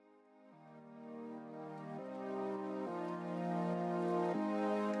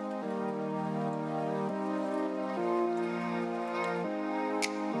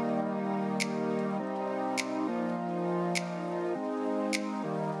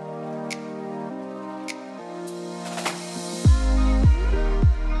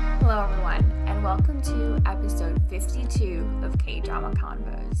welcome to episode 52 of K-Drama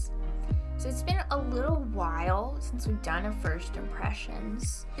Convos. So it's been a little while since we've done a first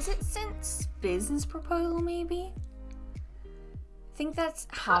impressions. Is it since Business Proposal, maybe? I think that's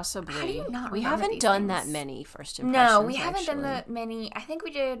possibly. How do you not we remember haven't these done things? that many first impressions. No, we haven't done that many. I think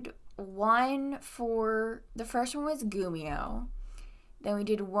we did one for, the first one was Gumio. Then we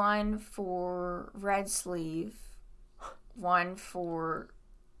did one for Red Sleeve. One for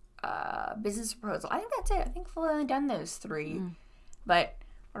Business Proposal. I think that's it. I think we've only done those three. But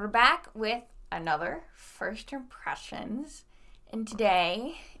we're back with another first impressions. And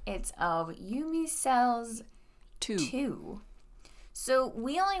today it's of Yumi Cells 2. So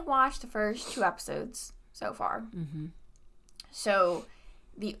we only watched the first 2 episodes so far. Mm-hmm. So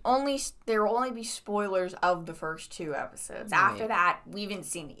there will only be spoilers of the first 2 episodes. Right. After that, we haven't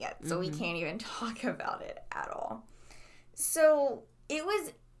seen it yet, so we can't even talk about it at all. So it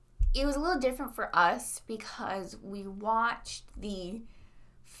was a little different for us because we watched the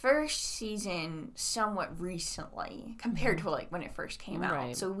first season somewhat recently compared to like when it first came out.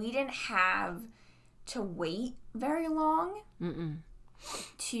 Right. So we didn't have to wait very long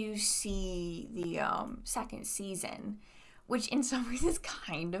to see the second season, which in some ways is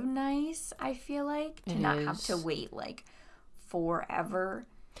kind of nice, I feel like, to not have to wait like forever.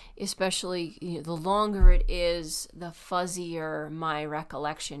 Especially, the longer it is, the fuzzier my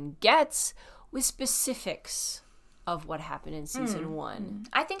recollection gets with specifics of what happened in season 1.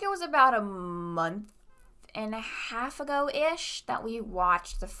 I think it was about a month and a half ago-ish that we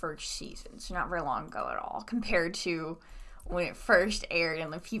watched the first season. So not very long ago at all, compared to when it first aired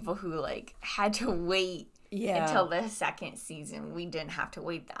and the people who like had to wait until the second season. We didn't have to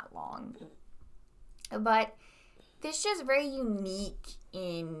wait that long. But this is very unique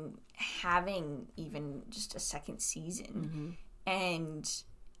in having even just a second season. And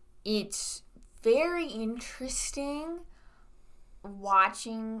it's very interesting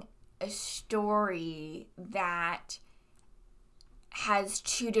watching a story that has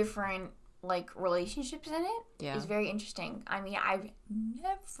 2 different like relationships in it. Yeah. It's very interesting. I mean, I've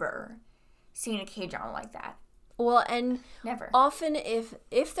never seen a K-drama like that. Well, and never. Often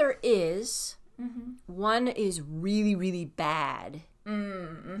if there is, one is really, really bad,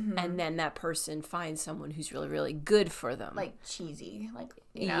 and then that person finds someone who's really, really good for them. Like cheesy. Like,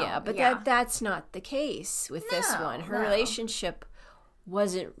 that's not the case with this one. Her relationship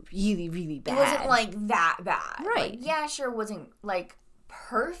wasn't really, really bad. It wasn't like that bad. Right. Like, sure, it wasn't like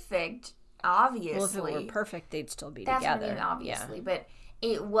perfect, obviously. Well, if it were perfect, they'd still be together. together. That's what I mean, obviously. Yeah. But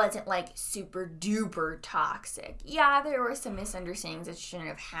it wasn't like super duper toxic. Yeah, there were some misunderstandings that shouldn't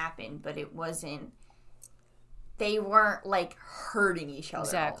have happened, but it wasn't, they weren't like hurting each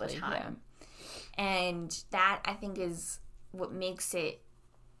other all the time. Yeah. And that, I think, is what makes it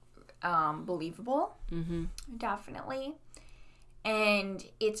believable. Definitely. And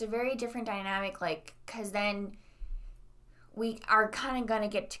it's a very different dynamic, like, because then we are kind of going to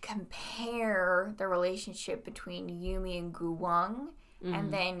get to compare the relationship between Yumi and Guwang,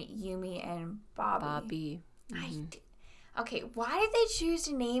 and then Yumi and Bobby. Okay, why did they choose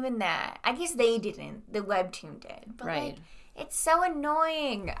to name in that? I guess they didn't. The webtoon did. But like, it's so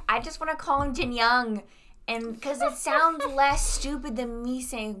annoying. I just want to call him Jin Young, and because it sounds less stupid than me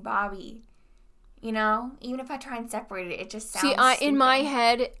saying Bobby. You know, even if I try and separate it, it just sounds stupid. In my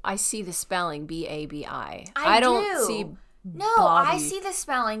head, I see the spelling Babi. I don't see No, Bobby. I see the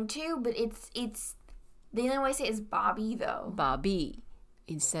spelling too, but it's the only way I say it is Bobby though. Bobby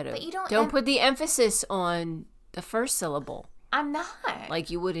instead of. But you don't put the emphasis on the first syllable. I'm not. Like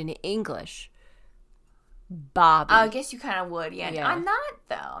you would in English. Bobby. I guess you kind of would, yeah. I'm not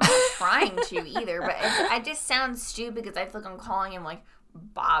though. I'm not trying to either, but it just sounds stupid because I feel like I'm calling him like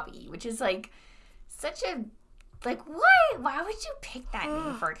Bobby, which is like such a, like, what? Why would you pick that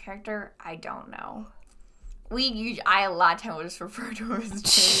name for a character? I don't know. I a lot of time would just refer to him as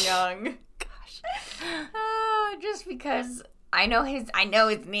Jin Young. Gosh. Just because I know his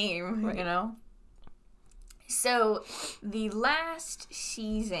name, you know? So, the last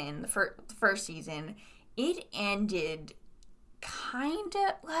season, the first season, it ended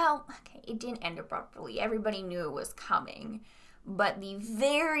it didn't end abruptly. Everybody knew it was coming. But the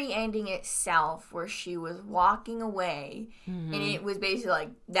very ending itself, where she was walking away, and it was basically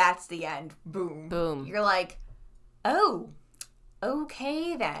like, that's the end. Boom. Boom. You're like, oh,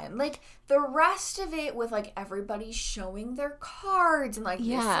 okay then. Like, the rest of it with, like, everybody showing their cards and, like, this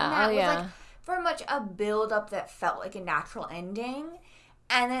and that was, like, very much a build-up that felt like a natural ending.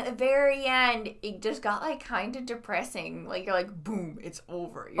 And at the very end, it just got, like, kind of depressing. Like, you're like, boom, it's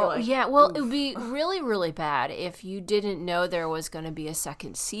over. You're like, yeah, well, oof. it would be really, really bad if you didn't know there was going to be a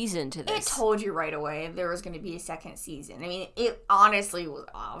second season to It this. told you right away there was going to be a second season. I mean, it honestly was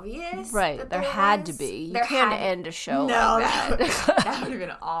obvious. Right, that there had to be. You can't end a show like that. That would have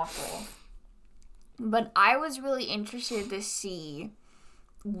been awful. But I was really interested to see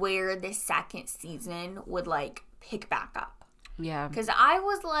where the second season would, like, pick back up. Yeah. Because I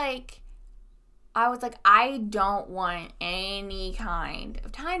was like, I don't want any kind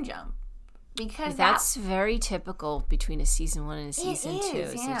of time jump. Because that's very typical between a season 1 and a season 2.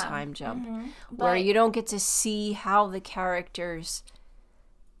 Is, it's yeah. a time jump. Mm-hmm. Where you don't get to see how the characters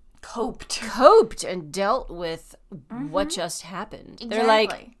coped and dealt with what just happened. Exactly. They're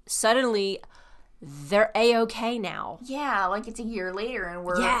like, suddenly, they're A-okay now. Yeah, like it's a year later and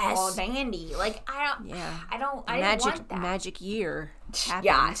we're all dandy. Like, I didn't want that. Magic year happened.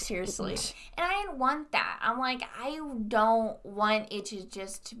 Yeah, seriously. And I didn't want that. I'm like, I don't want it to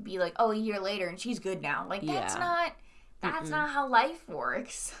just be like, oh, a year later and she's good now. Like, that's not how life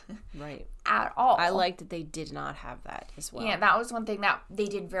works. Right. At all. I like that they did not have that as well. Yeah, that was one thing that they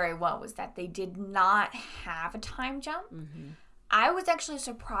did very well, was that they did not have a time jump. Mm-hmm. I was actually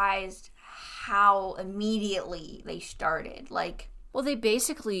surprised how immediately they started. Like, well, they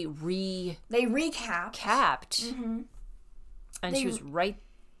basically they recapped. Mm-hmm. And she was right.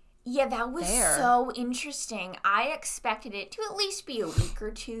 Yeah, that was there. So interesting. I expected it to at least be a week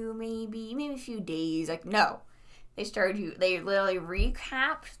or two, maybe a few days. Like, no. They literally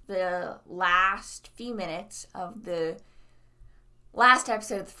recapped the last few minutes of the last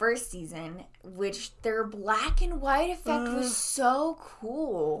episode of the first season, which their black and white effect was so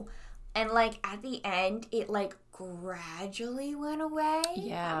cool. And, like, at the end, it, like, gradually went away.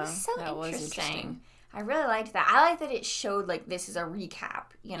 Yeah, that was so that was interesting. I really liked that. I like that it showed, like, this is a recap,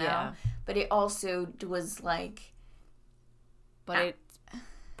 you know? Yeah. But it also was, like... But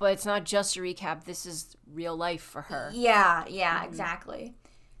it's not just a recap. This is real life for her. Yeah, exactly.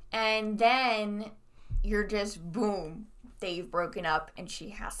 And then you're just, boom, they've broken up and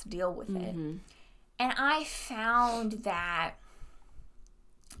she has to deal with it. And I found that...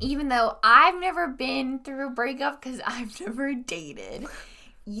 Even though I've never been through a breakup because I've never dated.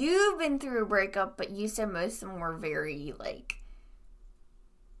 You've been through a breakup, but you said most of them were very, like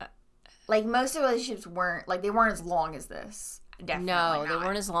most of the relationships weren't, like, they weren't as long as this. Definitely No, they not.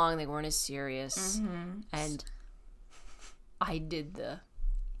 weren't as long. They weren't as serious. And I did the...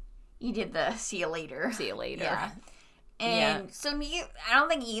 You did the see you later. See you later. Yeah. And so I don't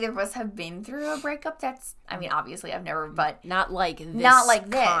think either of us have been through a breakup that's, I mean, obviously I've never, but... Not like this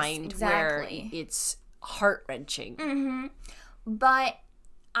kind exactly. where it's heart-wrenching. But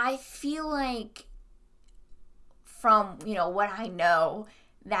I feel like from, what I know,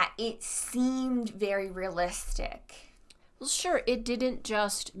 that it seemed very realistic. Well, sure, it didn't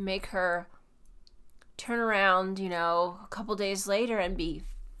just make her turn around, a couple days later and be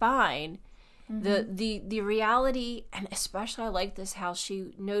fine. The reality, and especially I like this, how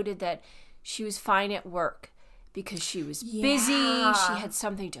she noted that she was fine at work because she was busy, she had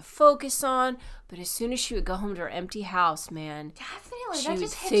something to focus on, but as soon as she would go home to her empty house, man, definitely, she that would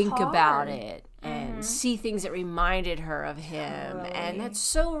just hits think hard. about it and see things that reminded her of him, and that's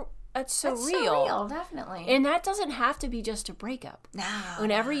so real. So real, definitely. And that doesn't have to be just a breakup. No.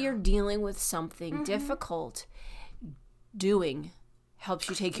 Whenever you're dealing with something difficult, doing helps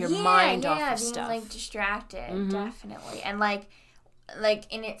you take your mind off of being, stuff. like, distracted, definitely. And, like,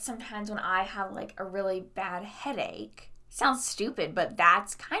 and it sometimes when I have, like, a really bad headache, sounds stupid, but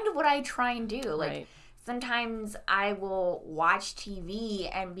that's kind of what I try and do. Like, sometimes I will watch TV,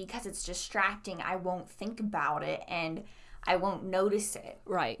 and because it's distracting, I won't think about it, and I won't notice it.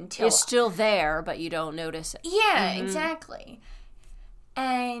 Right. Until it's still there, but you don't notice it. Yeah, exactly.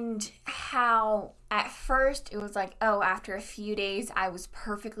 And how at first it was like, oh, after a few days I was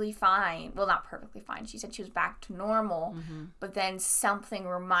perfectly fine. Well, not perfectly fine. She said she was back to normal. But then something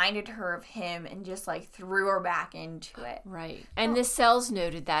reminded her of him and just, like, threw her back into it. Right. And the cells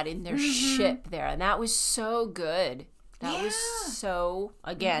noted that in their ship there. And that was so good. That was so,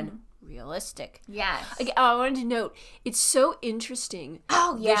 again, realistic. Yes. I wanted to note, it's so interesting.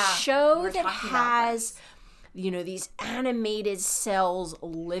 Oh, yeah. The show that has... these animated cells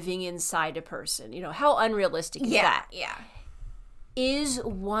living inside a person. How unrealistic is that? Yeah. Is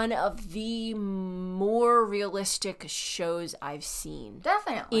one of the more realistic shows I've seen.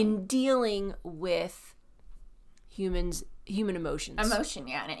 Definitely. In dealing with human emotions. Emotion,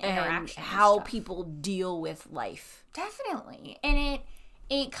 and interaction. And how people deal with life. Definitely. And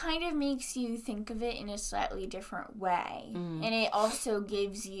it kind of makes you think of it in a slightly different way. And it also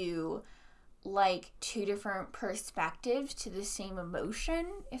gives you, like, two different perspectives to the same emotion,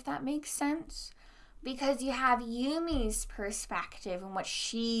 if that makes sense. Because you have Yumi's perspective and what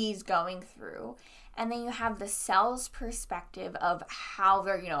she's going through. And then you have the Cell's perspective of how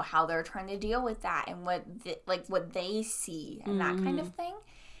they're, how they're trying to deal with that and what they see and that kind of thing.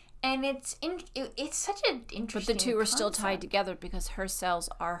 And it's such an interesting But the two are still concept. tied together because her cells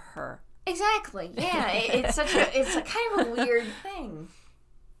are her. Exactly. Yeah, it's a kind of a weird thing.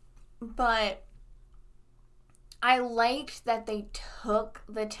 But I liked that they took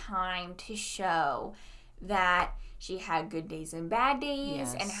the time to show that she had good days and bad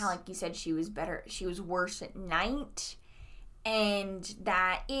days, and how, like you said, she was worse at night, and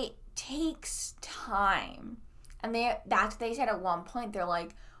that it takes time. And that's what they said at one point. They're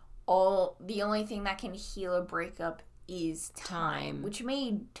like, the only thing that can heal a breakup is time. Which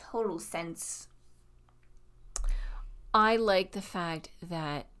made total sense. I like the fact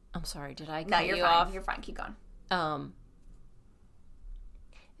that, I'm sorry, did I cut you No, off? you're fine. Keep going.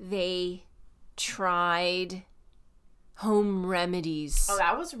 They tried home remedies. Oh,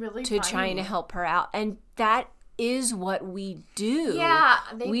 that was really to trying to help her out, and that is what we do. Yeah,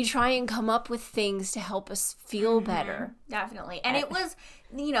 we try and come up with things to help us feel better. Definitely, and it was,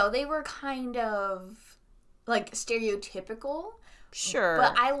 they were kind of like stereotypical. Sure,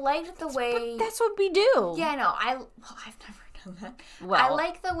 but I liked the way. But that's what we do. Yeah, no, I've never done that. Well, I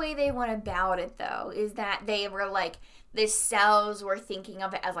like the way they went about it, though, is that they were like, the Cells were thinking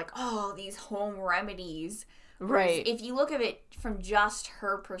of it as like, oh, these home remedies. Right. If you look at it from just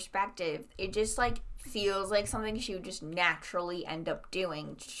her perspective, it just like feels like something she would just naturally end up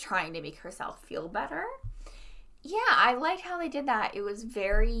doing, trying to make herself feel better. Yeah, I liked how they did that. It was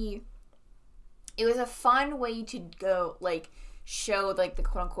a fun way to go, like, show like the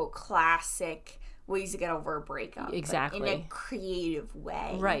quote unquote classic ways to get over a breakup. Exactly. In a creative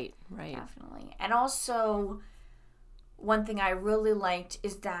way. Right. Definitely. And also, one thing I really liked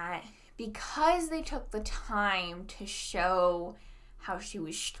is that because they took the time to show how she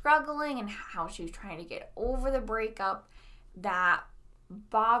was struggling and how she was trying to get over the breakup, that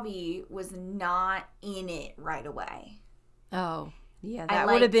Bobby was not in it right away. Oh, yeah, that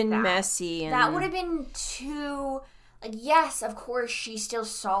would have been messy. And that would have been too, like, yes, of course, she still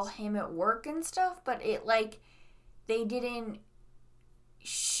saw him at work and stuff, but it, like, they didn't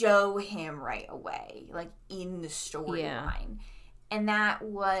show him right away, like, in the storyline. Yeah. And that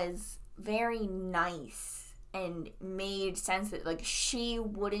was very nice and made sense that, like, she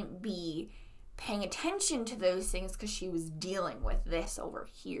wouldn't be paying attention to those things because she was dealing with this over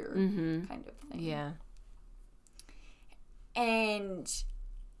here, kind of thing. Yeah. And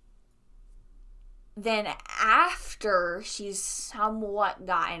then after she's somewhat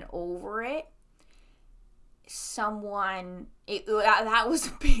gotten over it, that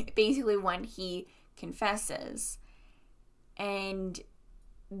was basically when he confesses. And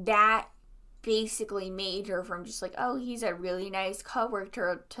that basically made her from just like, oh, he's a really nice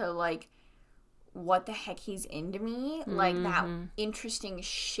coworker, to like, what the heck, he's into me? Like, that interesting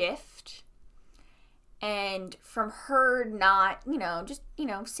shift. And from her not, just,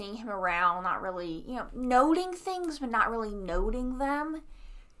 seeing him around, not really, noting things, but not really noting them,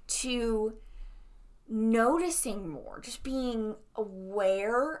 to noticing more, just being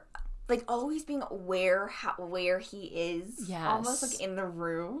aware, like, always being aware where he is. Yes. Almost like in the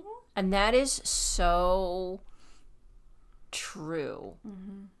room. And that is so true.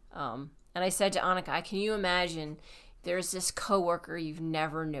 And I said to Annika, can you imagine there's this coworker you've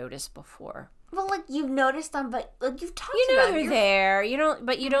never noticed before? Well, like, you've noticed them, but, like, you've talked about them. They're there. You don't,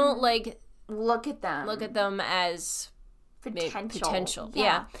 but you don't, like, look at them as potential.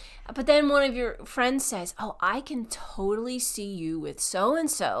 Yeah. But then one of your friends says, oh, I can totally see you with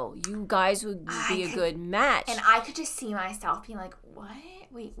so-and-so. You guys would be a good match. And I could just see myself being like, what?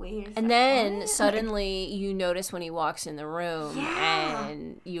 Wait a second. And then suddenly you notice when he walks in the room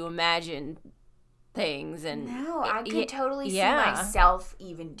and you imagine things. And no, I could totally see myself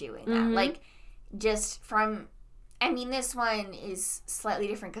even doing that. Like, just from, this one is slightly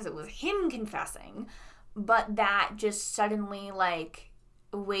different because it was him confessing, but that just suddenly, like,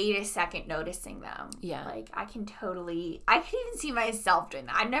 wait a second, noticing them. Yeah. Like, I can even see myself doing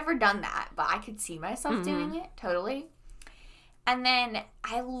that. I've never done that, but I could see myself doing it, totally. And then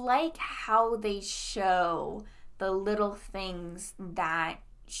I like how they show the little things that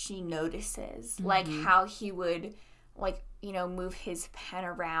she notices, like how he would, like, move his pen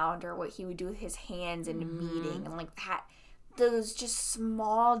around, or what he would do with his hands in a meeting, and like that, those just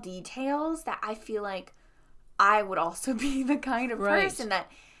small details that I feel like I would also be the kind of Right. person that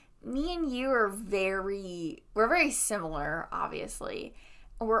me and you are we're very similar, obviously.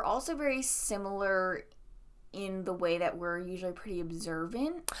 We're also very similar in the way that we're usually pretty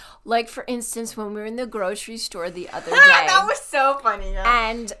observant. Like, for instance, when we were in the grocery store the other day. That was so funny. Yeah.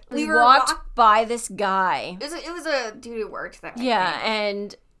 And we walked by this guy. It was a dude who worked there. Yeah,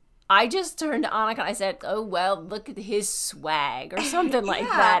 and I just turned to Annika and I said, oh, well, look at his swag or something like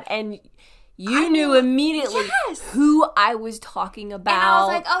Yeah. that. And you knew immediately Yes. who I was talking about. And I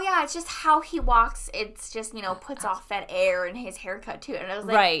was like, oh yeah, it's just how he walks. It's just, puts off that air and his haircut too. And I was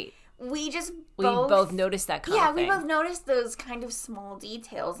like, right. we both noticed that kind of thing. Yeah, we both noticed those kind of small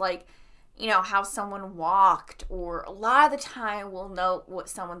details, like, how someone walked, or a lot of the time we'll know what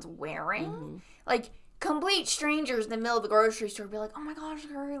someone's wearing. Mm-hmm. Like, complete strangers in the middle of the grocery store be like, oh my gosh,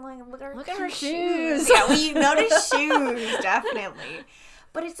 girl, like, look at her shoes. Yeah, we notice shoes, definitely.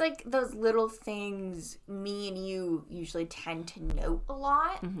 But it's like those little things me and you usually tend to note a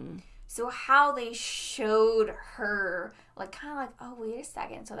lot. Mm-hmm. So how they showed her, like, kind of like, oh, wait a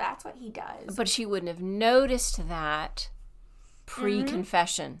second. So that's what he does. But she wouldn't have noticed that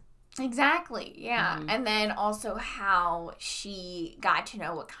pre-confession. Exactly, yeah. And then also how she got to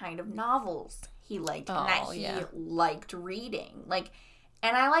know what kind of novels he liked and that he liked reading. Like,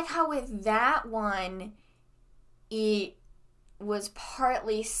 and I like how with that one, it was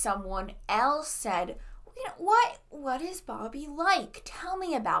partly someone else said, what is Bobby like? Tell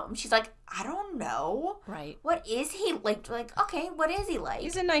me about him. She's like, I don't know. Right. What is he like? Like, okay, what is he like?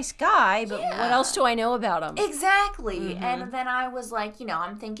 He's a nice guy, but Yeah. what else do I know about him? Exactly. Mm-hmm. And then I was like,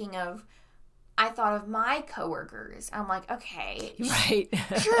 I thought of my coworkers. I'm like, okay, Right.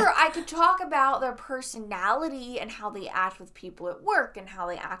 sure, I could talk about their personality and how they act with people at work and how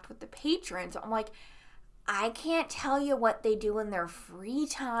they act with the patrons. I'm like, I can't tell you what they do in their free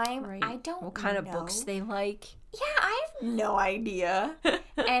time. Right. I don't know. What kind of books they like. Yeah, I have no idea.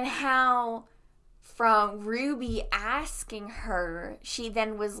 And how from Ruby asking her, she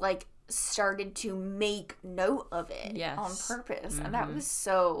then was like, started to make note of it on purpose. And that was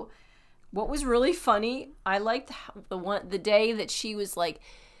so... What was really funny, I liked the day that she was like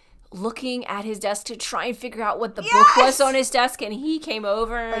looking at his desk to try and figure out what the book was on his desk, and he came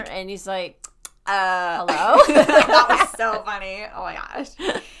over and he's like, hello? That was so funny. Oh my gosh.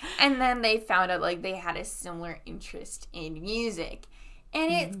 And then they found out like they had a similar interest in music.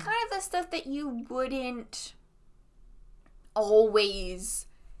 And it's kind of the stuff that you wouldn't always...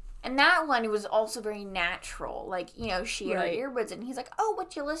 And that one, it was also very natural. Like, she had her earbuds and he's like, oh,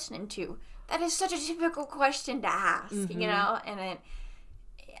 what you listening to? That is such a typical question to ask, And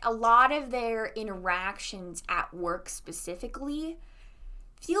a lot of their interactions at work specifically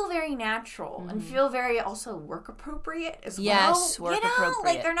feel very natural and feel very also work appropriate as well. Yes, work appropriate.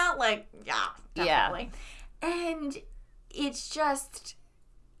 Like, they're not like, definitely. Yeah. And it's just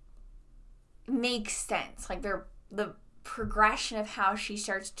makes sense. Like, the progression of how she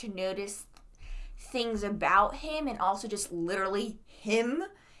starts to notice things about him and also just literally him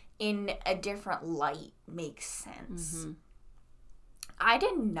in a different light makes sense. I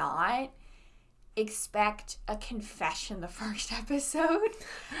did not expect a confession the first episode.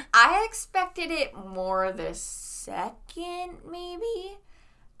 I expected it more the second, maybe.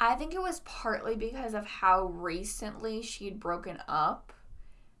 I think it was partly because of how recently she had broken up.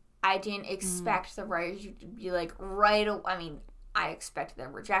 I didn't expect the writers to be like right away. I mean, I expected the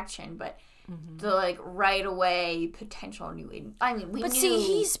rejection, but the like right away potential new. I mean, we knew. But see,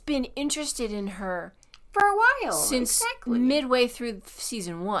 he's been interested in her for a while since midway through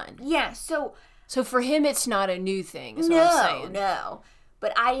season 1. Yeah, so for him, it's not a new thing. Is what I'm saying. No.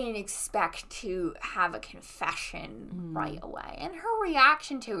 But I didn't expect to have a confession right away, and her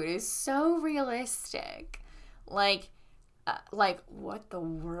reaction to it is so realistic, like what the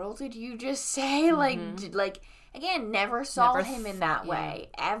world did you just say? Like again, never saw him in that way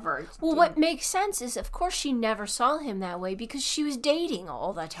ever. Well, what makes sense is, of course, she never saw him that way because she was dating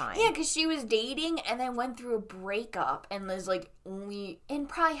all the time. Yeah, because she was dating and then went through a breakup and was like and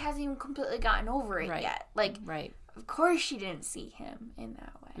probably hasn't even completely gotten over it yet. Like, of course, she didn't see him in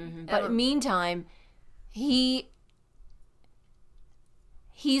that way. But meantime, he's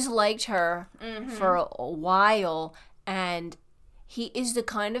liked her for a while. And he is the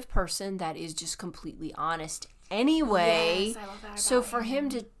kind of person that is just completely honest anyway. Yes, I love that about so for him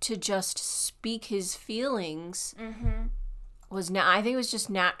to just speak his feelings was I think it was just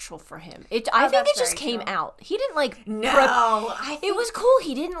natural for him. I think it just came out. He didn't it was cool.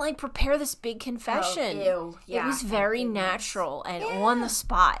 He didn't prepare this big confession. Oh, ew. Yeah, it was very natural and on the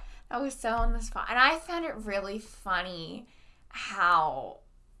spot. I was so on the spot. And I found it really funny how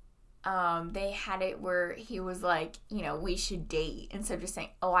they had it where he was like, you know, we should date, instead of just saying,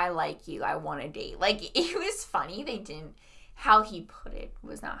 oh, I like you, I want to date. Like, it was funny. They didn't, how he put it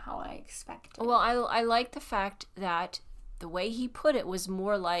was not how I expected. Well, I like the fact that the way he put it was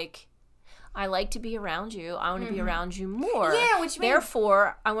more like, I like to be around you. I want to be around you more. Yeah, which means...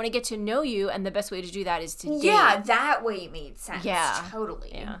 Therefore, I want to get to know you, and the best way to do that is to date. Yeah, that way made sense. Yeah.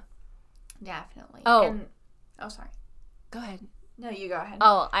 Totally. Yeah. Definitely. Oh. And, oh, sorry. Go ahead. No, you go ahead.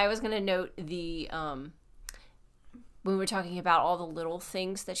 Oh, I was going to note the, when we were talking about all the little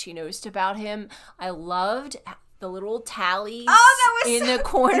things that she noticed about him, I loved the little tallies in the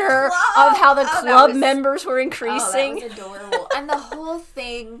corner of how the club members were increasing. Oh, that was adorable. And the whole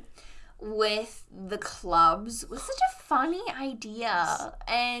thing with the clubs was such a funny idea.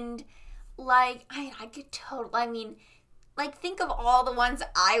 And, like, I could totally, I mean, like, think of all the ones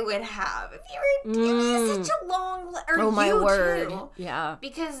I would have if you were doing such a long, or oh, my word. Too. Yeah.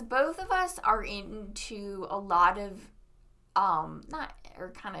 Because both of us are into a lot of, not,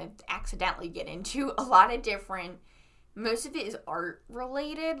 or kind of accidentally get into a lot of different, most of it is art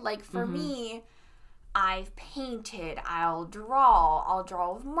related. Like, for me, I've painted, I'll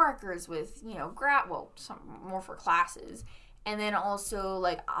draw with markers with, you know, some more for classes. And then also,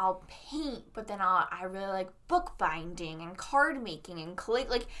 like, I'll paint, but then I really like bookbinding and card making and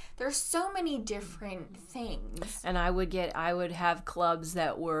like, there's so many different things. And I would have clubs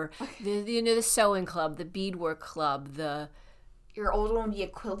that were, the sewing club, the beadwork club, your old one would be a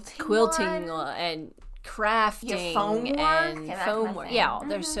quilting and crafting and foam work. Yeah,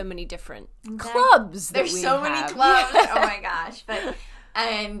 there's so many different clubs that there's we so have. many clubs. Oh my gosh. But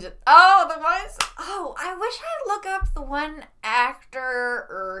I wish I'd look up the one actor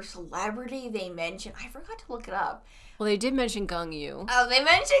or celebrity they mentioned. I forgot to look it up. Well, they did mention Gong Yu. Oh, they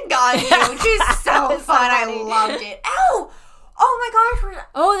mentioned Gong Yu, which is so fun. I loved it. Oh my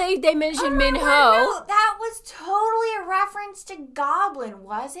gosh. They mentioned Min Ho. No, that was totally a reference to Goblin,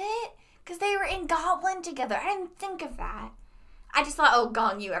 was it? Because they were in Goblin together. I didn't think of that. I just thought,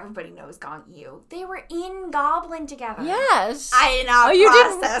 Gong Yu, everybody knows Gong Yu. They were in Goblin together. Yes. I did not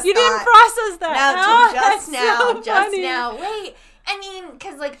process that. You didn't process that. No, just now. Wait, I mean,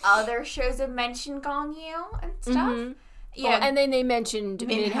 because, like, other shows have mentioned Gong Yu and stuff. Mm-hmm. Yeah, well, and then they mentioned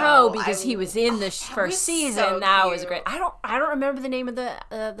Min Ho because he was in the first season. So that cute. was great. I don't remember the name of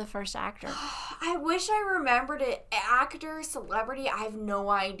the first actor. I wish I remembered it. Actor, celebrity, I have no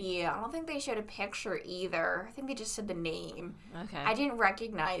idea. I don't think they showed a picture either. I think they just said the name. Okay. I didn't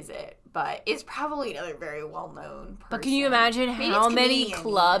recognize it, but it's probably another very well-known person. But can you imagine how many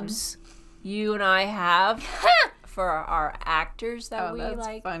clubs you and I have for our actors that we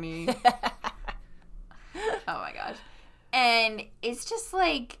like? Funny. Oh my gosh. And it's just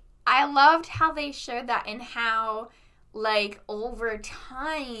like, I loved how they showed that and how, like, over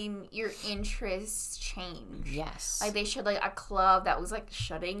time, your interests change. Yes. Like, they showed, like, a club that was, like,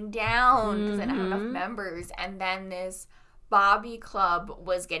 shutting down because they didn't have enough members. And then this Bobby club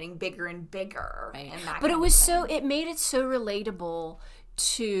was getting bigger and bigger. Right. And that but kind it was of thing. it made it so relatable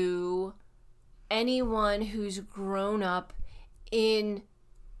to anyone who's grown up in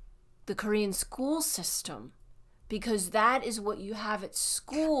the Korean school system. Because that is what you have at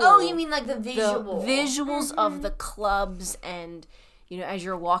school. Oh, you mean like the visual. The visuals of the clubs and, you know, as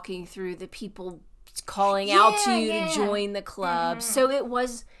you're walking through, the people calling out to you to join the club. So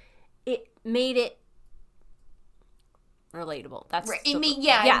it made it relatable. That's right.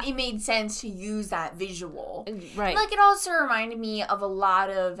 It made sense to use that visual. Right. Like, it also reminded me of a lot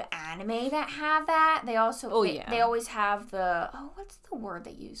of anime that have that. They also they always have what's the word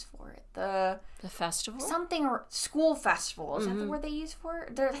they use for it? The festival? Something, or school festival. Is that the word they use for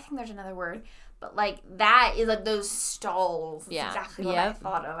it? I think there's another word. But, like, that is, like, those stalls. That's exactly what I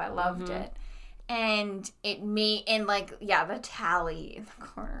thought of. I loved it. And it made, and, like, the tally in the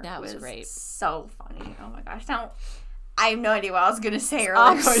corner. That was great. So funny. Oh my gosh. Now, I have no idea what I was going to say earlier.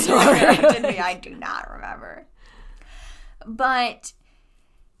 I'm sorry. I do not remember. But,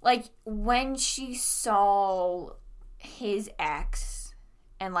 like, when she saw his ex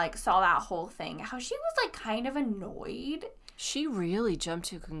and, like, saw that whole thing, how she was, like, kind of annoyed. She really jumped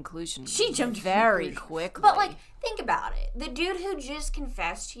to a conclusion. She jumped very quickly. But, like, think about it. The dude who just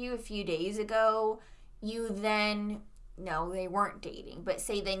confessed to you a few days ago, you then... No, they weren't dating. But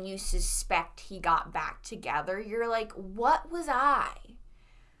say then you suspect he got back together. You're like, what was I?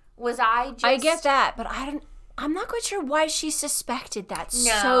 Was I just... I get that, but I'm not quite sure why she suspected that so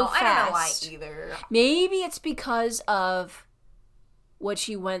fast. No, I don't know why either. Maybe it's because of what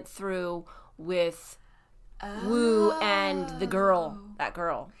she went through with Woo and that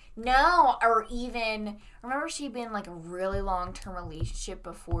girl. No, or even remember she'd been like a really long-term relationship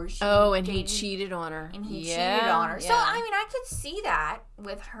before she and he dated, cheated on her. and he cheated on her. So I mean, I could see that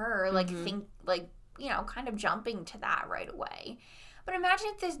with her, like kind of jumping to that right away. But imagine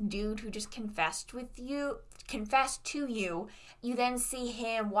if this dude who just confessed to you, you then see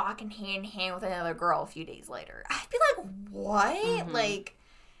him walking hand in hand with another girl a few days later. I'd be like, what?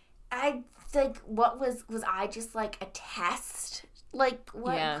 What was I just like a test? Like,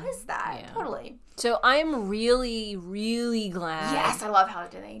 what was that? Yeah. Totally. So I'm really, really glad. Yes, I love how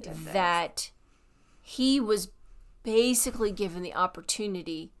they did this. That he was basically given the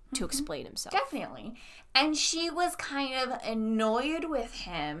opportunity to explain himself. Definitely. And she was kind of annoyed with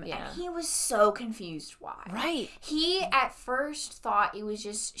him. Yeah. And he was so confused why. Right. He at first thought it was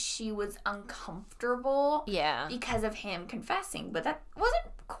just she was uncomfortable. Yeah. Because of him confessing. But that wasn't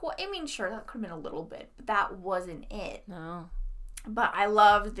quite, I mean, sure, that could have been a little bit. But that wasn't it. No. But I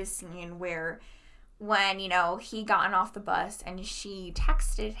loved this scene where when, he gotten off the bus and she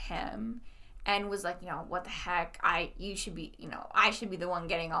texted him and was like, what the heck, I should be the one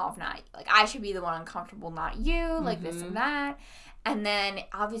getting off, not, like, I should be the one uncomfortable, not you, like, this and that. And then,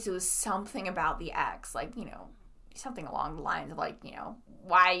 obviously, it was something about the ex, like, something along the lines of, like,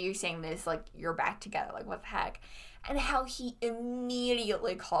 why are you saying this, like, you're back together, like, what the heck? And how he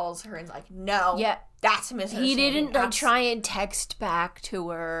immediately calls her and is like, no, that's a misunderstanding. He didn't try and text back to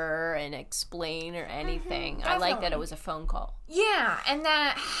her and explain or anything. I like that it was a phone call. Yeah, and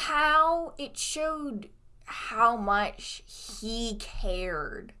that how it showed how much he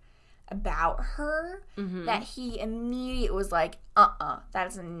cared about her, that he immediately was like,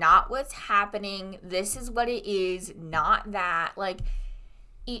 that's not what's happening. This is what it is, not that. Like,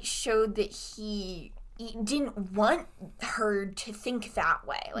 it showed that he didn't want her to think that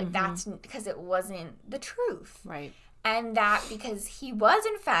way. Like, that's because it wasn't the truth. Right. And that because he was,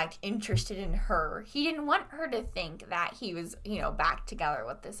 in fact, interested in her. He didn't want her to think that he was, back together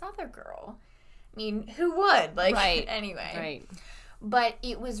with this other girl. I mean, who would? Like, right. Anyway. Right. But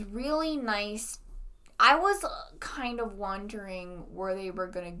it was really nice. I was kind of wondering where they were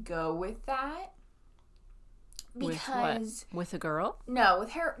going to go with that. Because with a girl? No,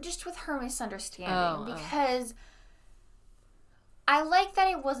 with her misunderstanding. Because I like that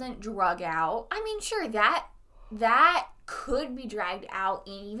it wasn't drug out. I mean, sure, that could be dragged out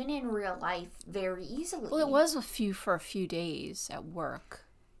even in real life very easily. Well, it was for a few days at work.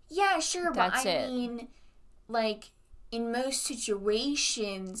 Yeah, sure, but I mean, like, in most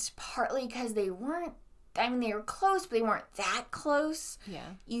situations, partly because they were close, but they weren't that close. Yeah.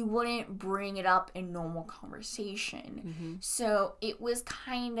 You wouldn't bring it up in normal conversation. So it was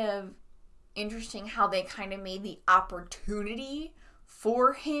kind of interesting how they kind of made the opportunity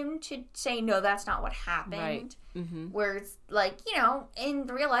for him to say, no, that's not what happened. Right. Where it's like, in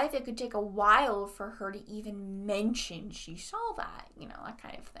real life, it could take a while for her to even mention she saw that, that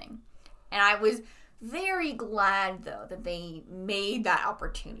kind of thing. And I was very glad, though, that they made that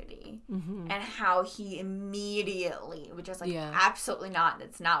opportunity and how he immediately was just like, absolutely not.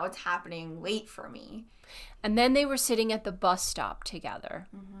 That's not what's happening. Wait for me. And then they were sitting at the bus stop together.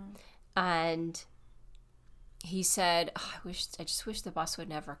 And he said, I just wish the bus would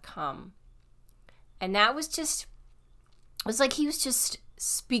never come. And that was just, it was like he was just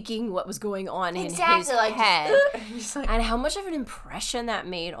speaking what was going on in his head. And how much of an impression that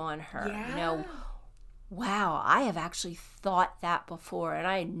made on her. Yeah. Wow, I have actually thought that before, and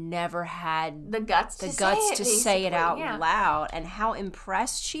I never had the guts to say it out loud, and how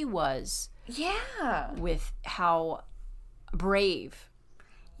impressed she was with how brave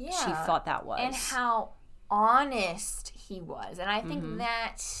she thought that was. And how honest he was. And I think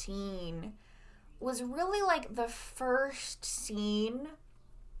that scene was really like the first scene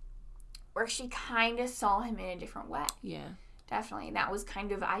where she kind of saw him in a different way. Yeah. Definitely. And that was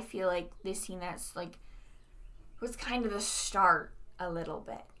kind of, I feel like, this scene that's like, was kind of the start a little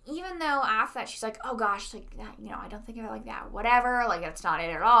bit. Even though after that she's like, oh gosh, like, that, I don't think of it like that. Whatever, like, that's not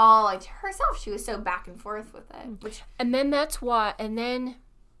it at all. Like, to herself, she was so back and forth with it. And then then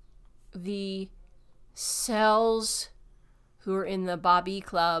the cells who were in the Bobby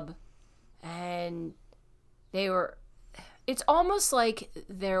Club, and it's almost like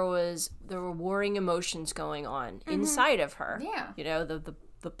there were warring emotions going on inside of her. Yeah.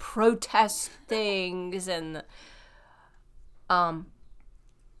 The protest things and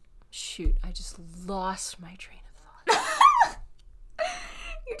shoot, I just lost my train of thought.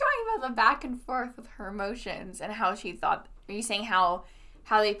 You're talking about the back and forth with her emotions and how she thought. Are you saying how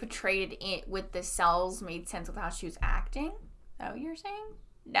they portrayed it with the cells made sense with how she was acting? Is that what you're saying?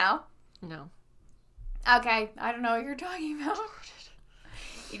 No? No. Okay, I don't know what you're talking about.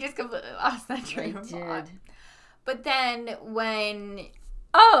 You just completely lost that train of thought. But then when...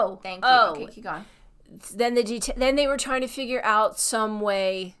 Oh! Thank you. Okay, keep going. Then they were trying to figure out some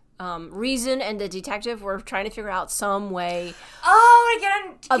way... Reason and the detective were trying to figure out some way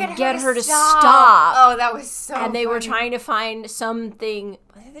to get her to stop. Oh, that was so And they funny. were trying to find something.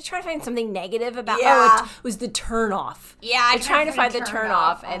 They're trying to find something negative about. Yeah. Oh, it was the turn off. Yeah, they're trying to find the turn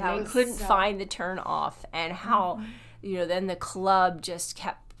off, and they couldn't find the turn off. And how, then the club just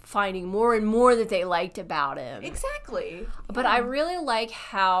kept finding more and more that they liked about him. Exactly. But I really like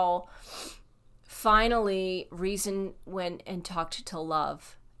how finally Reason went and talked to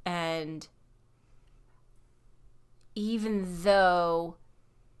Love. And even though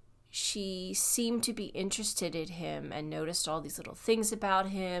she seemed to be interested in him and noticed all these little things about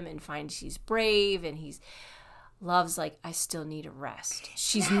him and finds he's brave and Love's like, I still need a rest.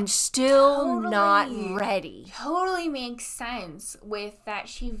 She's still not ready. Totally makes sense with that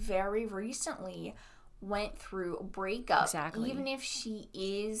she very recently went through a breakup. Exactly. Even if she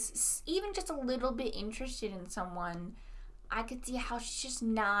is even just a little bit interested in someone, I could see how she's just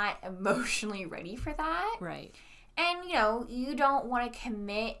not emotionally ready for that. Right. And, you don't want to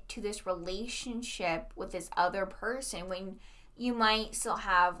commit to this relationship with this other person when you might still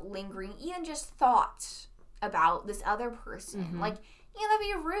have lingering, even just thoughts about this other person. Mm-hmm. Like, that'd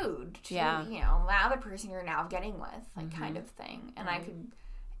be rude to, the other person you're now getting with, kind of thing. And right.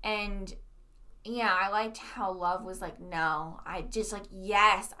 I liked how Love was like, no,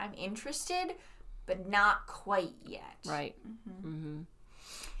 yes, I'm interested, but not quite yet. Right. Mm-hmm.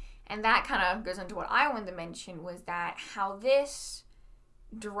 And that kind of goes into what I wanted to mention was that how this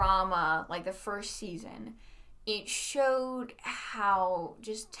drama, like the first season, it showed how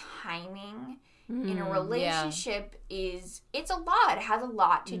just timing in a relationship it's a lot. It has a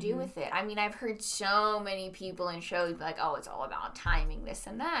lot to do with it. I mean, I've heard so many people in shows be like, oh, it's all about timing, this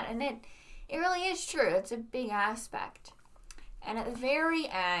and that. And it really is true. It's a big aspect. And at the very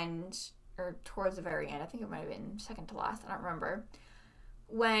end... or towards the very end, I think it might have been second to last, I don't remember,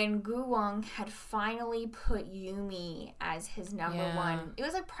 when Gu Wang had finally put Yumi as his number one, it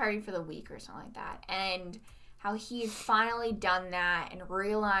was like priority for the week or something like that, and how he had finally done that and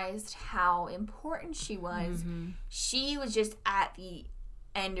realized how important she was. She was just at the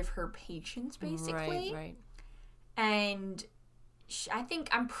end of her patience, basically. Right. And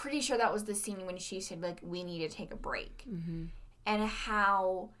I'm pretty sure that was the scene when she said, like, we need to take a break. And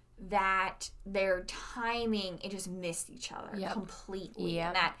how... that their timing, it just missed each other completely.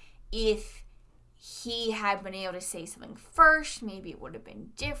 And that if he had been able to say something first, maybe it would have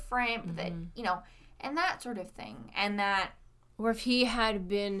been different. But that, and that sort of thing. And that... or if he had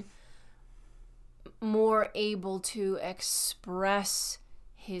been more able to express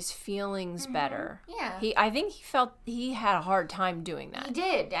his feelings better. Yeah. I think he felt he had a hard time doing that. He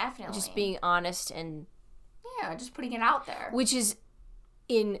did, definitely. Just being honest and... yeah, just putting it out there. Which is...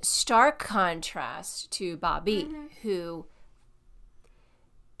 in stark contrast to Bobby, who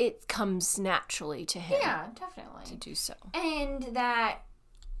it comes naturally to him. Yeah, definitely. To do so. And that,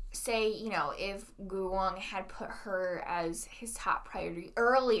 say, if Gu Wang had put her as his top priority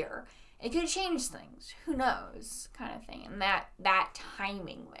earlier, it could change things. Who knows? Kind of thing. And that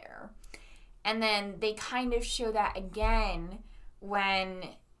timing there. And then they kind of show that again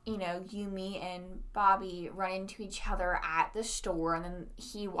when... Yumi and Bobby run into each other at the store, and then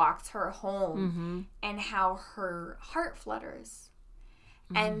he walks her home, and how her heart flutters.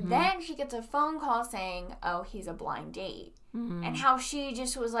 And then she gets a phone call saying, oh, he's a blind date. And how she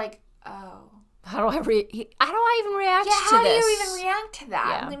just was like, oh. How do I even react to this? Yeah, how do you even react to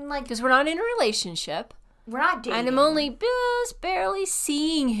that? Yeah. I mean, like... because we're not in a relationship. We're not dating. And I'm only just barely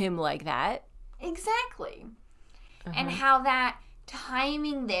seeing him like that. Exactly. And how that...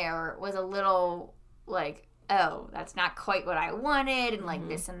 timing there was a little like, oh, that's not quite what I wanted, and like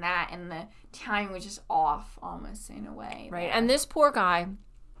this and that, and the timing was just off almost in a way. Right. And this poor guy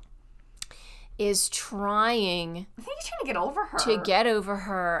is trying... I think he's trying to get over her. To get over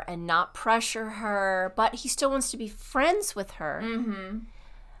her and not pressure her, but he still wants to be friends with her.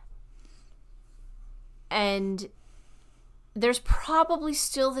 And there's probably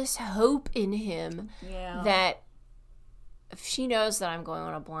still this hope in him that if she knows that I'm going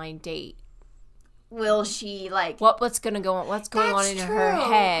on a blind date, will she like what's going to go on? What's going on in her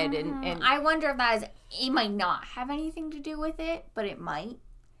head? And I wonder if that is. It might not have anything to do with it, but it might.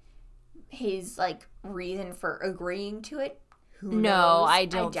 His like reason for agreeing to it. Who knows? I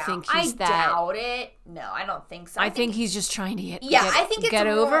don't think he's that. I doubt it. No, I don't think so. I think he's just trying to get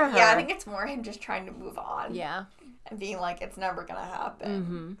over her. Yeah, I think it's more him just trying to move on. Yeah, and being like, it's never gonna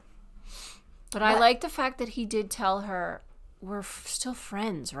happen. But I like the fact that he did tell her, we're still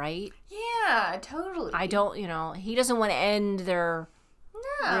friends, right? Yeah, totally. I don't, he doesn't want to end their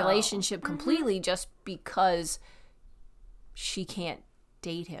No. relationship completely just because she can't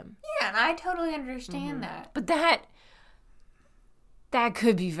date him. Yeah, and I totally understand that. But that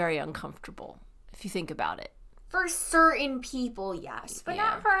could be very uncomfortable if you think about it. For certain people, yes, but Yeah.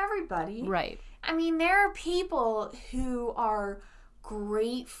 not for everybody. Right. I mean, there are people who are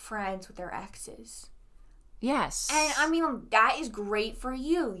great friends with their exes. Yes. And I mean, that is great for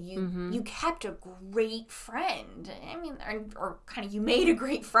you. You kept a great friend. I mean, or kind of you made a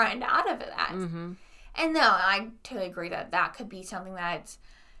great friend out of that. Mm-hmm. And no, I totally agree that could be something that's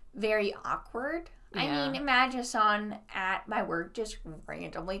very awkward. Yeah. I mean, imagine someone at my work just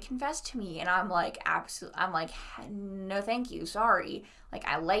randomly confessed to me, and I'm like, no, thank you, sorry. Like,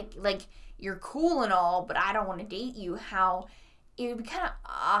 I like you're cool and all, but I don't want to date you. How it would be kind of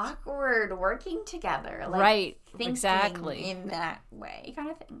awkward working together, like, right? thinking Exactly. in that way, kind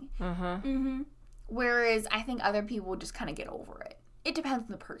of thing. Mm-hmm. Whereas I think other people just kind of get over it. It depends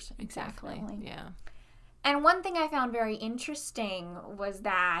on the person. Exactly. Definitely. Yeah. And one thing I found very interesting was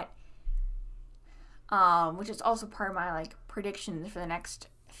that, which is also part of my like predictions for the next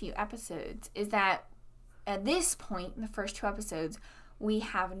few episodes, is that at this point in the first 2 episodes, we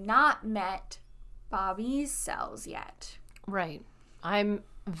have not met Bobby's cells yet. Right. I'm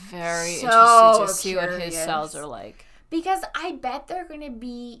very So interested to see what his curious. cells are like. Because I bet they're going to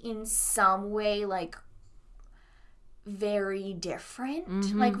be in some way like very different.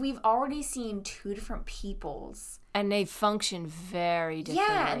 Mm-hmm. Like we've already seen 2 different people's. And they function very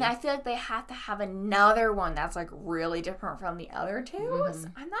differently. Yeah, and I feel like they have to have another one that's like really different from the other 2. So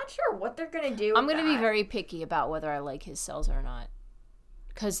I'm not sure what they're going to do. I'm going to be very picky about whether I like his cells or not.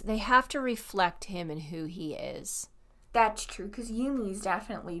 Because they have to reflect him and who he is. That's true, because Yumi's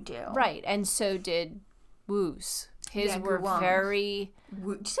definitely do. Right, and so did Woo's. His were Guwang's. very... Did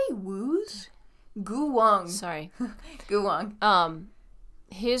you say Woo's? Guwang. Sorry. Guwang.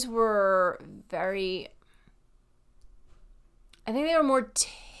 His were very... I think they were more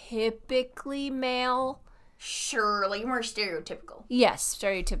typically male. Sure, like more stereotypical. Yes,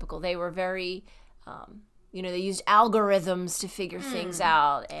 stereotypical. They were very... they used algorithms to figure things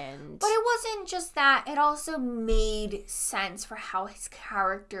out, and... But it wasn't just that. It also made sense for how his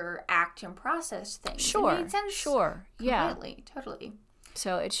character act and process things. Sure, It made sense. sure, yeah. Completely, totally.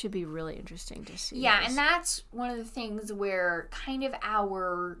 So it should be really interesting to see. Yeah, those. and that's one of the things where kind of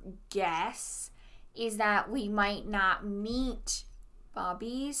our guess is that we might not meet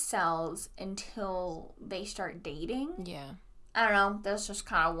Bobby's cells until they start dating. Yeah. I don't know. That's just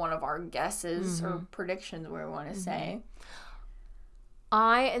kind of one of our guesses or predictions we want to say.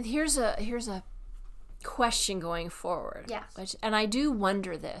 Here's a question going forward. Yes. And I do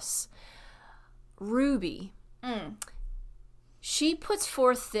wonder this. Ruby, she puts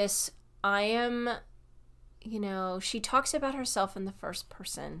forth this, she talks about herself in the first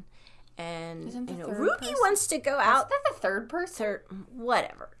person. And, Isn't the third Ruby person? wants to go Is out. that the third person?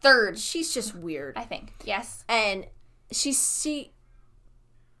 Whatever. Third, She's just weird. I think. Yes. And she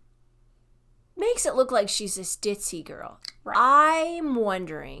makes it look like she's this ditzy girl. Right. I'm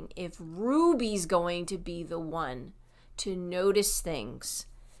wondering if Ruby's going to be the one to notice things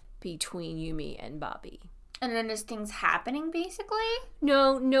between Yumi and Bobby. And then there's things happening, basically?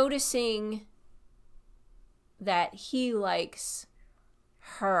 No, noticing that he likes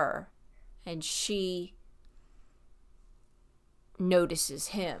her and she notices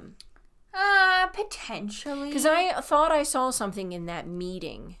him. Potentially. Because I thought I saw something in that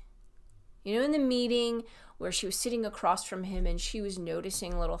meeting. In the meeting where she was sitting across from him and she was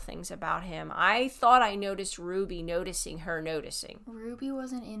noticing little things about him. I thought I noticed Ruby noticing her noticing. Ruby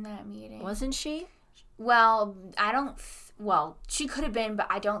wasn't in that meeting. Wasn't she? Well, she could have been, but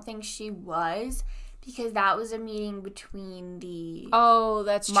I don't think she was, because that was a meeting between the Oh,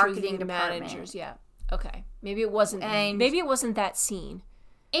 that's marketing true. The department. managers, yeah. Okay. Maybe it wasn't that scene.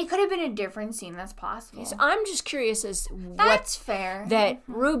 It could have been a different scene. That's possible. So I'm just curious as That's fair. that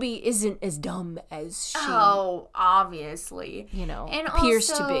Ruby isn't as dumb as she, obviously. And appears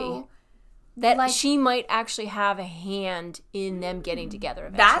to be. also, That she might actually have a hand in them getting together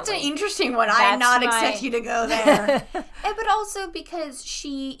eventually. That's an interesting one. I did not expect you to go there. But also because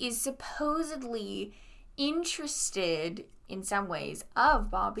she is supposedly interested in some ways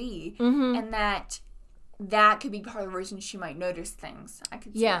of Bobby, and that could be part of the reason she might notice things. I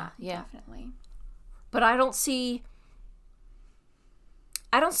could see that, definitely. But I don't see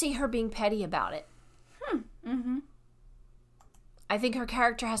her being petty about it. I think her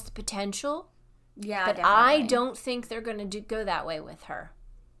character has the potential. Yeah, but definitely. I don't think they're going to go that way with her.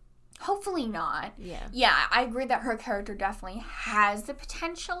 Hopefully not. Yeah. Yeah, I agree that her character definitely has the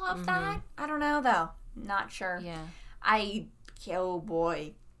potential of that. I don't know, though. Not sure. Yeah. Oh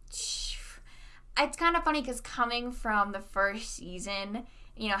boy. It's kind of funny because coming from the first season,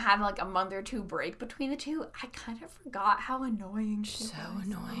 you know, having like a month or two break between the two, I kind of forgot how annoying she was. So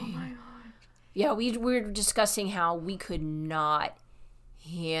annoying. Oh my god. Yeah, we were discussing how we could not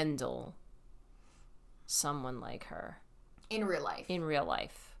handle someone like her In real life. in real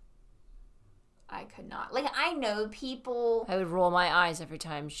life. I could not. Like, I know people. I would roll my eyes every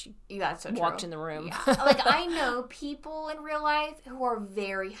time she That's so walked true. in the room. Yeah. Like, I know people in real life who are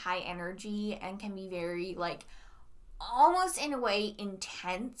very high energy and can be very, like, almost in a way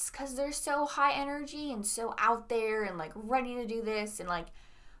intense because they're so high energy and so out there and, like, ready to do this and, like,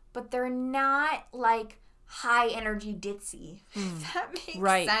 but they're not, like, high energy ditzy. If that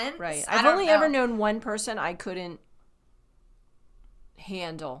makes sense. Right. I I've don't only know. ever known one person I couldn't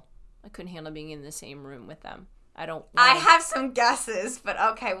handle. I couldn't handle being in the same room with them. I don't. I have some guesses, but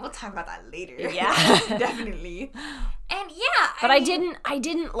okay, we'll talk about that later. Yeah. Definitely. And yeah, But I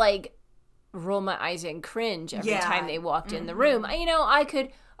didn't like roll my eyes and cringe every time they walked in the room.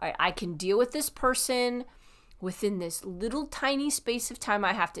 I can deal with this person within this little tiny space of time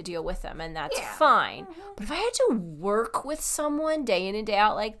I have to deal with them, and that's fine. But if I had to work with someone day in and day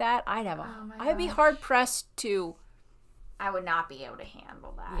out like that, I'd be hard pressed to. I would not be able to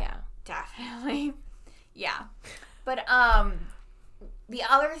handle that. Yeah. Definitely. Yeah. But the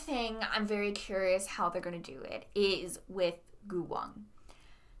other thing I'm very curious how they're going to do it is with Gu Wang.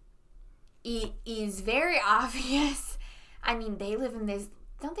 It is very obvious. I mean, they live in this...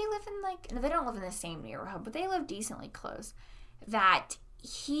 Don't they live in, like... No, they don't live in the same neighborhood, but they live decently close. That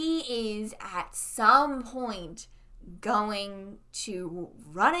he is, at some point, going to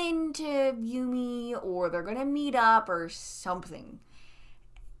run into Yumi, or they're going to meet up, or something.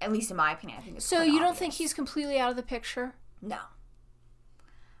 At least in my opinion, I think it's So quite you don't obvious. think he's completely out of the picture? No.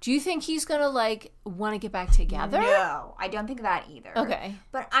 Do you think he's gonna like want to get back together? No, I don't think that either. Okay.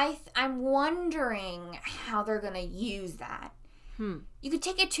 But I'm wondering how they're gonna use that. You could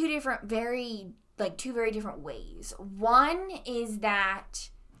take it two very different ways. One is that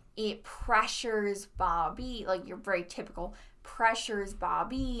it pressures Bobby, like you're very typical, pressures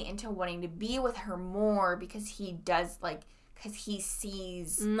Bobby into wanting to be with her more because he does like. Because he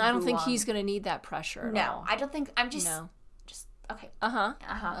sees. I don't think he's gonna need that pressure. At all. I don't think. I'm just. No. Just okay.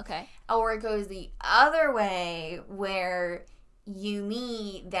 Okay. Or it goes the other way, where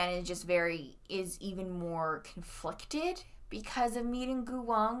Yumi then is even more conflicted because of meeting Gu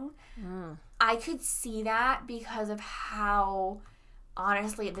Wang. I could see that because of how,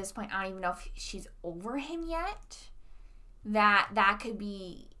 honestly, at this point, I don't even know if she's over him yet. That could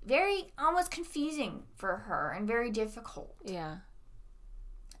be very almost confusing for her and very difficult. Yeah.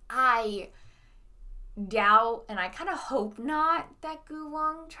 I doubt, and I kind of hope not, that Gu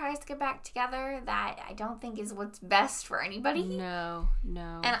Wang tries to get back together. That I don't think is what's best for anybody. No.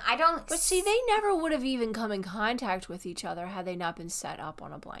 And I don't... But see, they never would have even come in contact with each other had they not been set up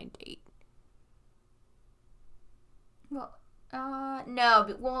on a blind date. Well, no,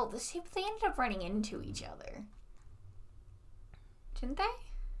 but, well, they ended up running into each other. Didn't they?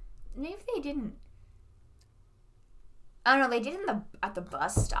 Maybe they didn't. Oh, no, they did at the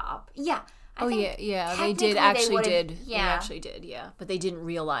bus stop. Yeah. I think yeah. They technically did actually would've- did. Yeah. They actually did, yeah. But they didn't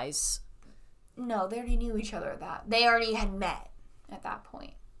realize. No, they already knew each other they already had met at that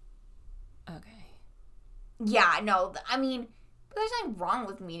point. Okay. Yeah, no, I mean, there's nothing wrong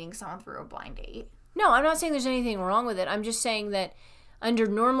with meeting someone through a blind date. No, I'm not saying there's anything wrong with it. I'm just saying that under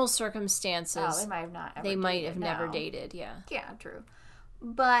normal circumstances, They might have not ever they might dated, have never no. dated, yeah. Yeah, true.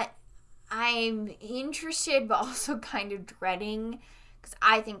 But I'm interested, but also kind of dreading, because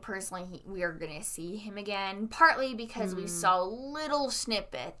I think personally we are going to see him again, partly because we saw little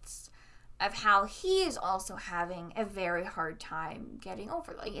snippets of how he is also having a very hard time getting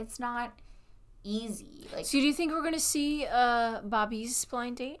over. Like, it's not easy. Like, So do you think we're going to see Bobby's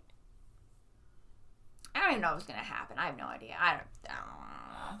blind date? I don't even know what's going to happen. I have no idea. I don't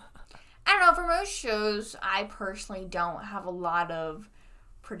know. For most shows, I personally don't have a lot of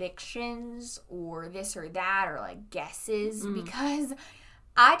predictions or this or that or like guesses because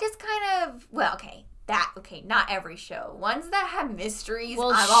I just kind of, not every show. Ones that have mysteries,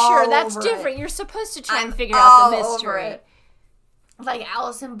 Well, I'm sure, all that's over different. it. You're supposed to try I'm and figure out the all over mystery. it. Like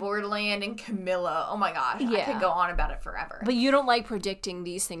Alice in Borderland and Camilla. Oh my gosh, I Yeah. could go on about it forever. But you don't like predicting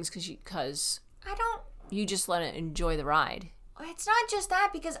these things because I don't. you just let it enjoy the ride. It's not just that,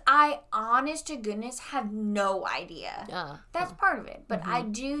 because I, honest to goodness, have no idea. That's part of it. But I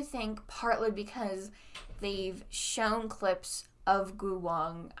do think partly because they've shown clips of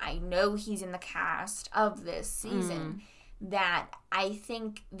Guwang, I know he's in the cast of this season, that I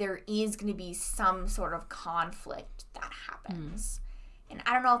think there is going to be some sort of conflict that happens. And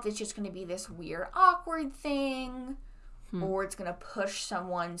I don't know if it's just going to be this weird, awkward thing, or it's going to push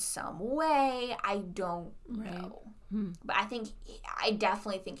someone some way. I don't know. But I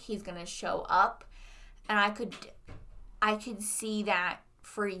definitely think he's going to show up. And I could see that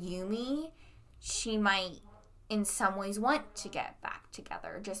for Yumi, she might in some ways want to get back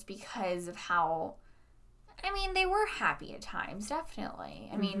together just because of how, I mean, they were happy at times, definitely.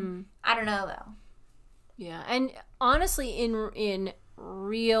 I mean, I don't know though. Yeah, and honestly, in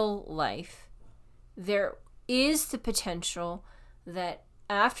real life, there is the potential that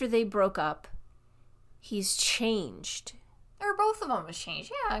after they broke up, he's changed. Or both of them has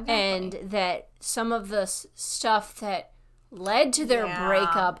changed, yeah, exactly. And that some of the stuff that led to their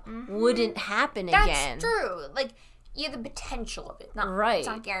breakup wouldn't happen again. That's true. Like, you have the potential of it. It's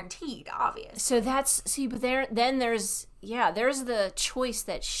not guaranteed, obviously. So but there's the choice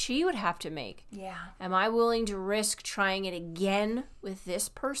that she would have to make. Yeah. Am I willing to risk trying it again with this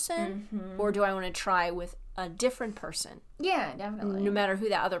person? Or do I want to try with a different person? Yeah, definitely. No matter who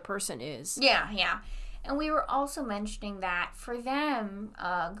that other person is. Yeah. And we were also mentioning that for them,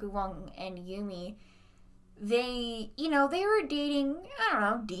 Guwang and Yumi, they were dating, I don't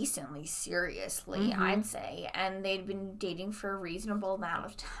know, decently seriously, I'd say. And they'd been dating for a reasonable amount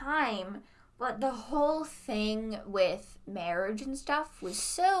of time. But the whole thing with marriage and stuff was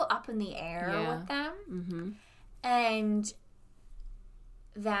so up in the air with them. And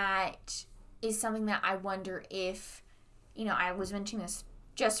that is something that I wonder if, I was mentioning this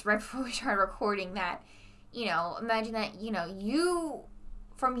just right before we started recording, that, imagine that, you,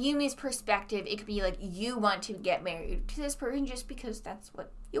 from Yumi's perspective, it could be like you want to get married to this person just because that's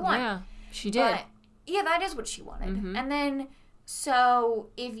what you want. Yeah, she did. But, that is what she wanted. And then, so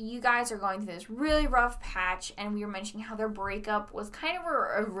if you guys are going through this really rough patch, and we were mentioning how their breakup was kind of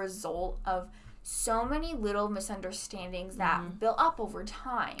a result of so many little misunderstandings that built up over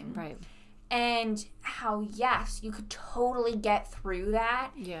time. Right. And how, yes, you could totally get through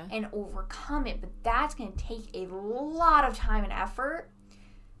that Yeah. and overcome it, but that's going to take a lot of time and effort.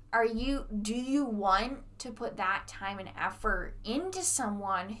 Do you want to put that time and effort into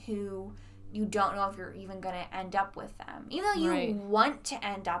someone who you don't know if you're even going to end up with them? Even though you want to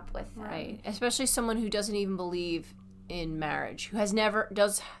end up with them. Right. Especially someone who doesn't even believe in marriage, who has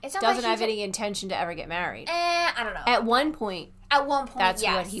doesn't have any intention to ever get married. I don't know. At one point, that's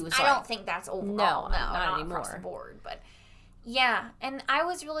what he was like. I don't think that's overall. No, not anymore. Across the board. But yeah, and I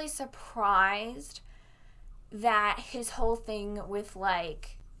was really surprised that his whole thing with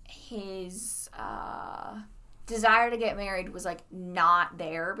like his desire to get married was like not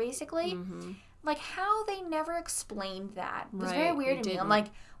there, basically. Like how they never explained that. It was very weird to me. I'm like,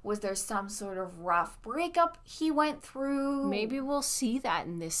 was there some sort of rough breakup he went through? Maybe we'll see that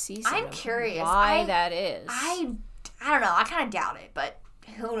in this season. I'm curious why that is. I don't know. I kind of doubt it, but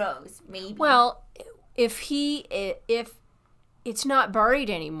who knows? Maybe. Well, if it's not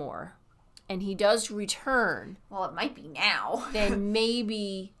buried anymore, and he does return, well, it might be now. Then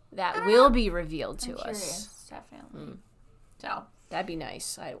maybe that will be revealed to us. Curious, definitely. So that'd be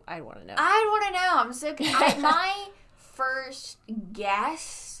nice. I want to know. I want to know. I'm so curious. My first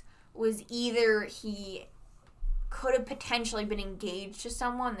guess was either he could have potentially been engaged to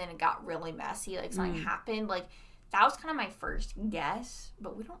someone, then it got really messy, like something happened. Like that was kind of my first guess,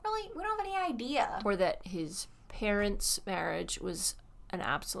 but we don't have any idea. Or that his parents' marriage was an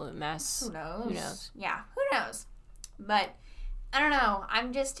absolute mess. Who knows? Yeah, who knows? But I don't know.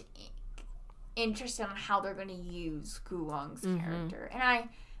 I'm just interested in how they're going to use Guwang's character, and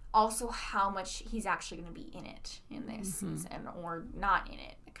also how much he's actually going to be in it in this season, or not in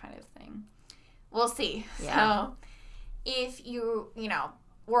it, kind of thing. We'll see. Yeah. So if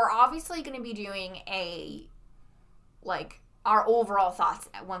we're obviously going to be doing our overall thoughts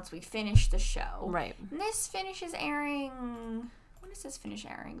once we finish the show. Right. And this finishes airing, when does this finish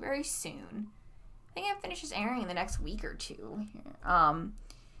airing? Very soon. I think it finishes airing in the next week or two.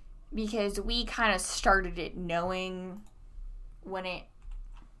 Because we kind of started it knowing when it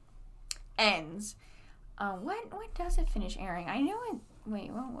ends. When does it finish airing? I know it.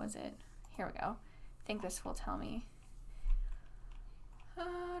 Wait, when was it? Here we go. I think this will tell me.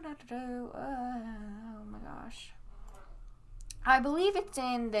 Oh my gosh. I believe it's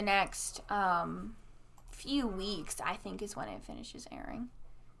in the next few weeks, I think, is when it finishes airing.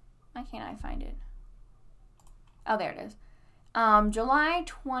 Why can't I find it? Oh, there it is. July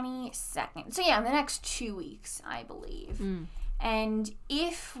 22nd. So yeah, in the next 2 weeks, I believe. And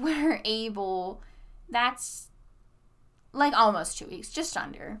if we're able, that's like almost 2 weeks, just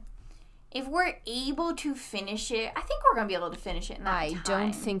under. If we're able to finish it, I think we're going to be able to finish it in that time. I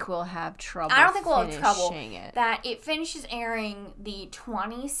don't think we'll have trouble. I don't think we'll have trouble. It. That it finishes airing the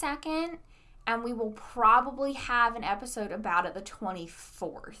 22nd, and we will probably have an episode about it the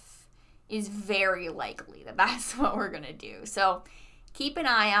 24th. Is very likely that that's what we're going to do. So keep an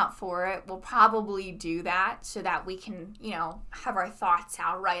eye out for it. We'll probably do that so that we can, have our thoughts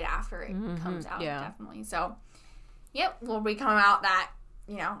out right after it comes out. Yeah. Definitely. So, yep, we'll be coming out that,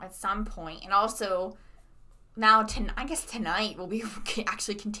 at some point. And also, now, I guess tonight we'll be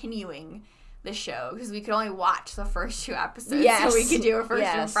actually continuing the show because we could only watch the first 2 episodes. Yes. So we could do a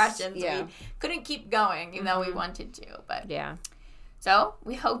first impressions. Yeah. We couldn't keep going even though we wanted to. But yeah. So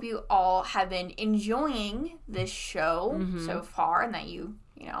we hope you all have been enjoying this show so far and that you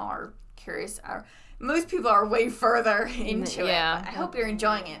are curious. Most people are way further into it. But I hope you're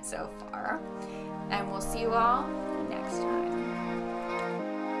enjoying it so far. And we'll see you all next time.